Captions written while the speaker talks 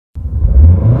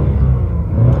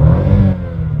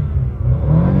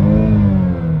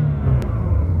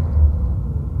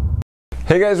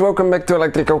Hey guys, welcome back to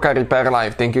Electrical Car Repair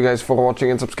Live. Thank you guys for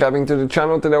watching and subscribing to the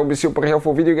channel. Today will be super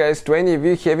helpful video guys to any of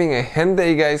you having a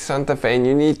Hyundai guys Santa Fe and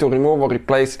you need to remove or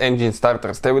replace engine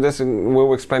starter. Stay with us and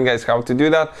we'll explain guys how to do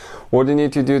that, what you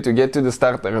need to do to get to the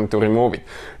starter and to remove it.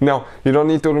 Now, you don't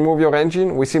need to remove your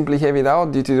engine, we simply have it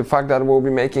out due to the fact that we'll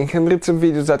be making hundreds of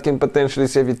videos that can potentially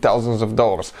save you thousands of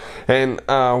dollars. And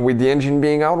with the engine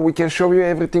being out, we can show you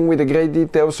everything with a great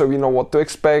detail so you know what to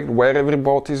expect, where every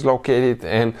bolt is located,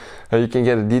 and you can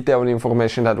get detailed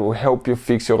information that will help you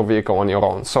fix your vehicle on your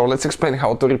own. So let's explain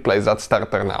how to replace that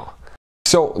starter now.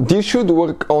 So this should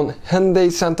work on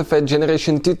Hyundai Santa Fe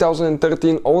generation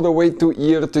 2013 all the way to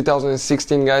year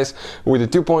 2016 guys, with a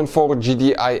 2.4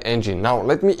 GDI engine. Now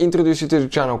let me introduce you to the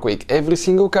channel quick. Every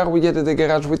single car we get at the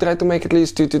garage, we try to make at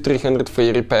least 200 to 300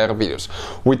 free repair videos.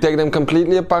 We take them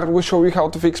completely apart, we show you how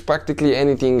to fix practically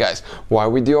anything guys. Why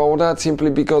we do all that? Simply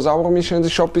because our mission in the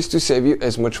shop is to save you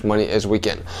as much money as we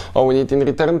can. All we need in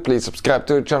return, please subscribe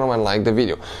to the channel and like the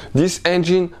video. This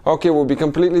engine, okay, will be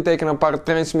completely taken apart.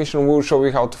 Transmission will show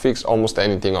you how to fix almost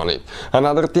anything on it.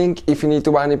 Another thing, if you need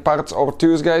to buy any parts or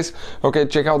tools guys, okay,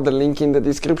 check out the link in the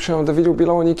description of the video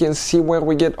below and you can see where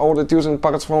we get all the tools and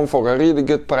parts from for a really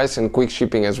good price and quick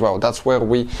shipping as well. That's where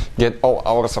we get all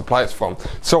our supplies from.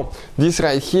 So this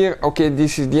right here, okay,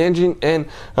 this is the engine. And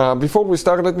before we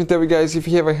start, let me tell you guys, if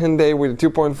you have a Hyundai with a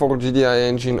 2.4 GDI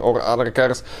engine or other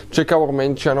cars, check our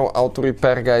main channel Auto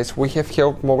Repair guys. We have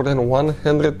helped more than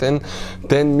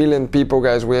 110 million people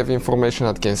guys. We have information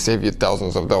that can save you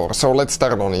thousands of dollars. So let's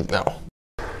start on it now.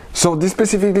 So this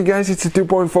specifically guys, it's a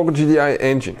 2.4 GDI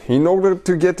engine. In order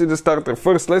to get to the starter,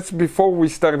 first before we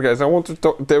start guys, I want to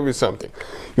tell you something.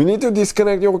 You need to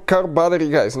disconnect your car battery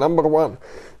guys, number one.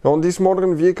 On these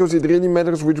modern vehicles it really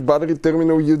matters which battery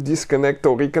terminal you disconnect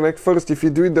or reconnect first. If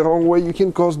you do it the wrong way, you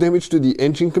can cause damage to the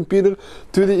engine computer,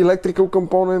 to the electrical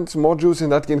components, modules,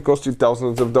 and that can cost you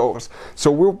thousands of dollars. So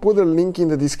we'll put a link in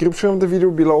the description of the video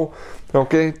below,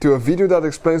 okay, to a video that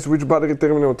explains which battery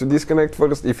terminal to disconnect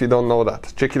first if you don't know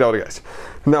that. Check it out guys.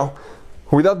 Now,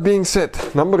 with that being said,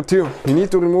 number two, you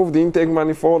need to remove the intake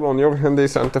manifold on your Hyundai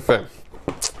Santa Fe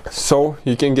so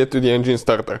you can get to the engine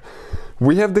starter.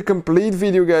 We have the complete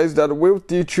video guys that will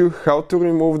teach you how to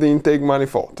remove the intake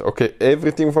manifold, okay,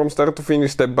 everything from start to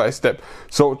finish, step by step.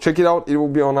 So check it out, it will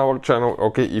be on our channel,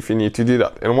 okay, if you need to do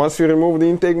that. And once you remove the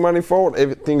intake manifold,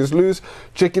 everything is loose,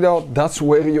 check it out, that's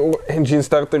where your engine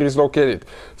starter is located.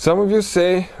 Some of you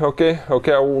say, okay,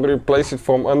 I will replace it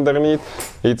from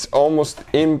underneath. It's almost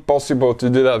impossible to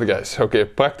do that guys, okay,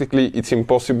 practically it's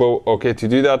impossible, okay, to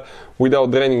do that without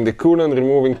draining the coolant,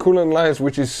 removing coolant lines,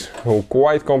 which is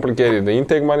quite complicated. The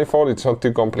intake manifold, it's not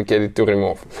too complicated to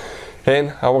remove.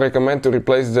 And I would recommend to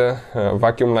replace the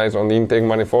vacuum lines on the intake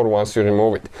manifold once you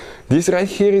remove it. This right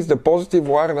here is the positive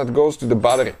wire that goes to the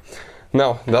battery.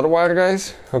 Now, that wire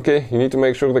guys, okay, you need to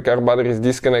make sure the car battery is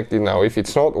disconnected. Now, if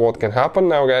it's not, what can happen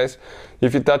now guys,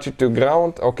 if you touch it to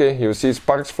ground, okay, you see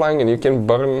sparks flying and you can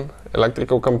burn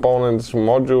electrical components,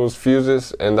 modules,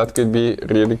 fuses, and that could be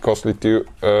really costly to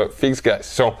fix guys.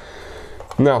 So,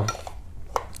 now,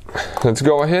 let's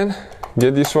go ahead,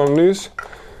 get this one loose,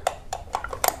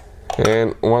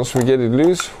 and once we get it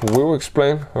loose, we'll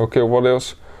explain, okay, what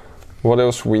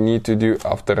else we need to do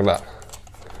after that.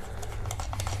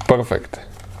 Perfect.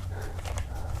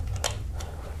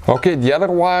 Okay, the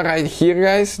other wire right here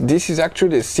guys, this is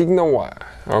actually a signal wire,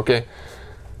 okay.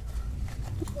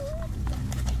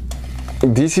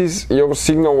 This is your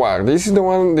signal wire. This is the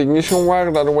one, the ignition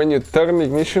wire, that when you turn the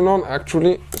ignition on,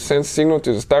 actually sends signal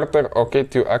to the starter, okay,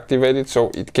 to activate it so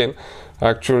it can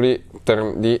actually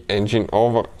turn the engine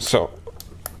over. So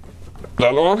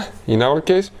that one, in our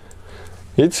case,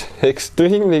 it's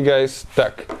extremely guys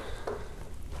stuck.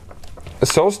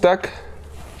 So stuck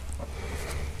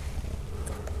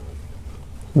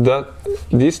that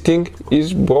this thing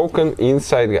is broken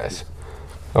inside guys,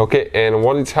 okay. And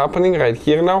what is happening right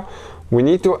here now, we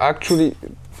need to actually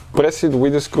press it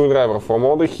with a screwdriver. From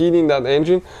all the heat in that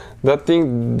engine, that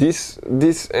thing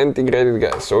disintegrated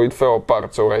guys, so it fell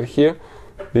apart. So right here,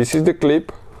 this is the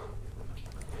clip,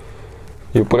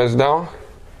 you press down,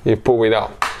 you pull it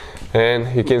out,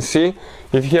 and you can see,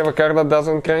 if you have a car that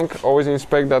doesn't crank, always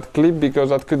inspect that clip because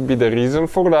that could be the reason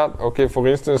for that, okay. For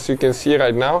instance, you can see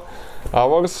right now,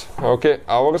 ours,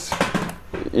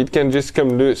 it can just come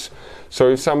loose. So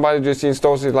if somebody just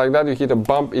installs it like that, you hit a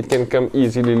bump, it can come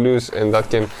easily loose, and that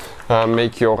can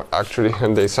make your actually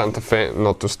Hyundai Santa Fe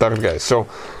not to start guys. So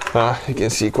you can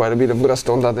see quite a bit of rust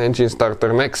on that engine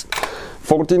starter. Next,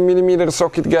 14mm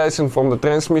socket guys, and from the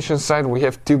transmission side we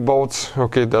have two bolts,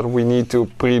 okay, that we need to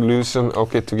pre-loosen,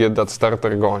 okay, to get that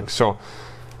starter going. So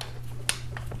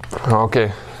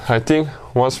okay, I think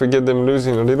once we get them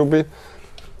loosened a little bit,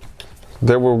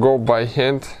 they will go by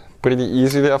hand pretty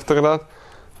easily after that.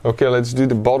 Okay, let's do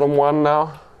the bottom one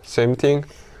now. Same thing.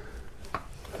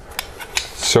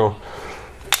 So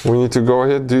we need to go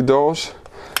ahead, do those.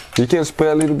 You can spray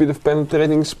a little bit of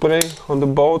penetrating spray on the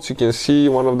bolts. You can see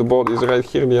one of the bolts is right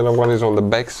here, the other one is on the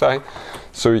back side,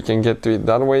 so you can get to it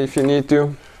that way if you need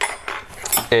to.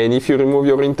 And if you remove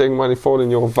your intake manifold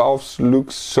and your valves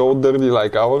look so dirty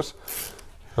like ours,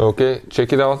 okay,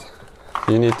 check it out.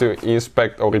 You need to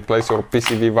inspect or replace your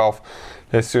PCV valve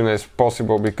as soon as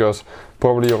possible, because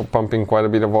probably you're pumping quite a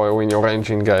bit of oil in your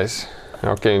engine, guys.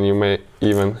 Okay, and you may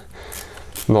even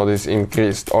notice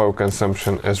increased oil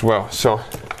consumption as well. So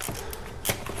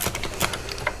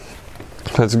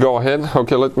let's go ahead.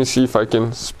 Okay, let me see if I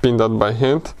can spin that by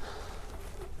hand.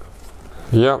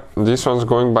 Yeah, this one's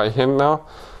going by hand now,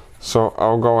 so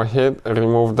I'll go ahead and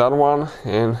remove that one,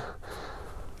 and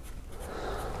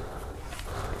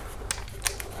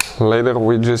later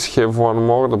we just have one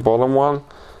more, the bottom one.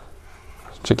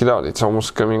 Check it out, it's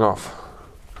almost coming off.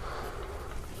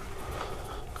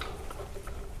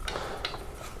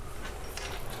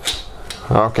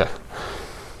 Okay,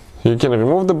 you can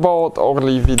remove the bolt or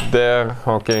leave it there.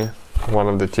 Okay, one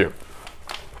of the two.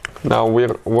 Now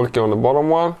we're working on the bottom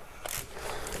one.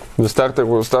 The starter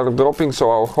will start dropping,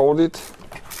 so I'll hold it.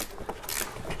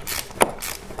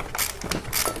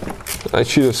 I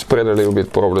should have spread a little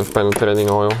bit probably of penetrating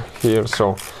oil here,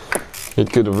 so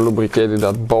it could have lubricated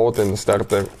that bolt and the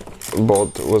starter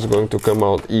bolt was going to come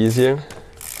out easier.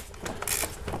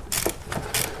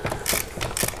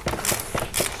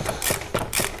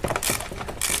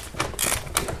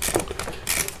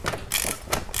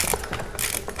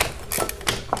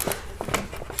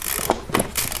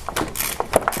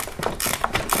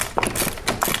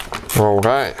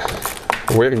 Alright,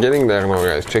 we're getting there now,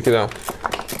 guys, check it out.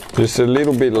 Just a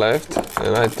little bit left,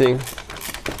 and I think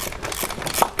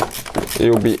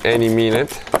it'll be any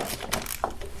minute.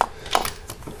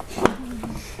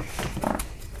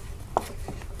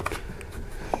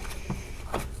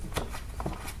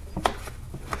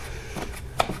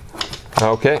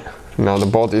 Okay, now the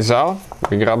bolt is out.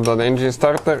 We grab that engine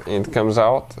starter and it comes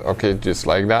out, okay, just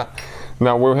like that.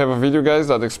 Now we'll have a video, guys,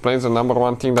 that explains the number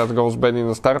one thing that goes bad in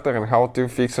the starter and how to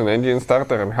fix an engine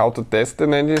starter and how to test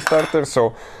an engine starter,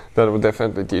 so that will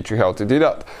definitely teach you how to do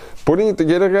that. Putting it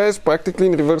together, guys, practically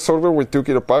in reverse order, we took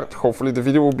it apart. Hopefully the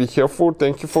video will be helpful.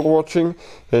 Thank you for watching,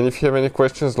 and if you have any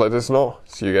questions, let us know.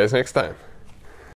 See you guys next time.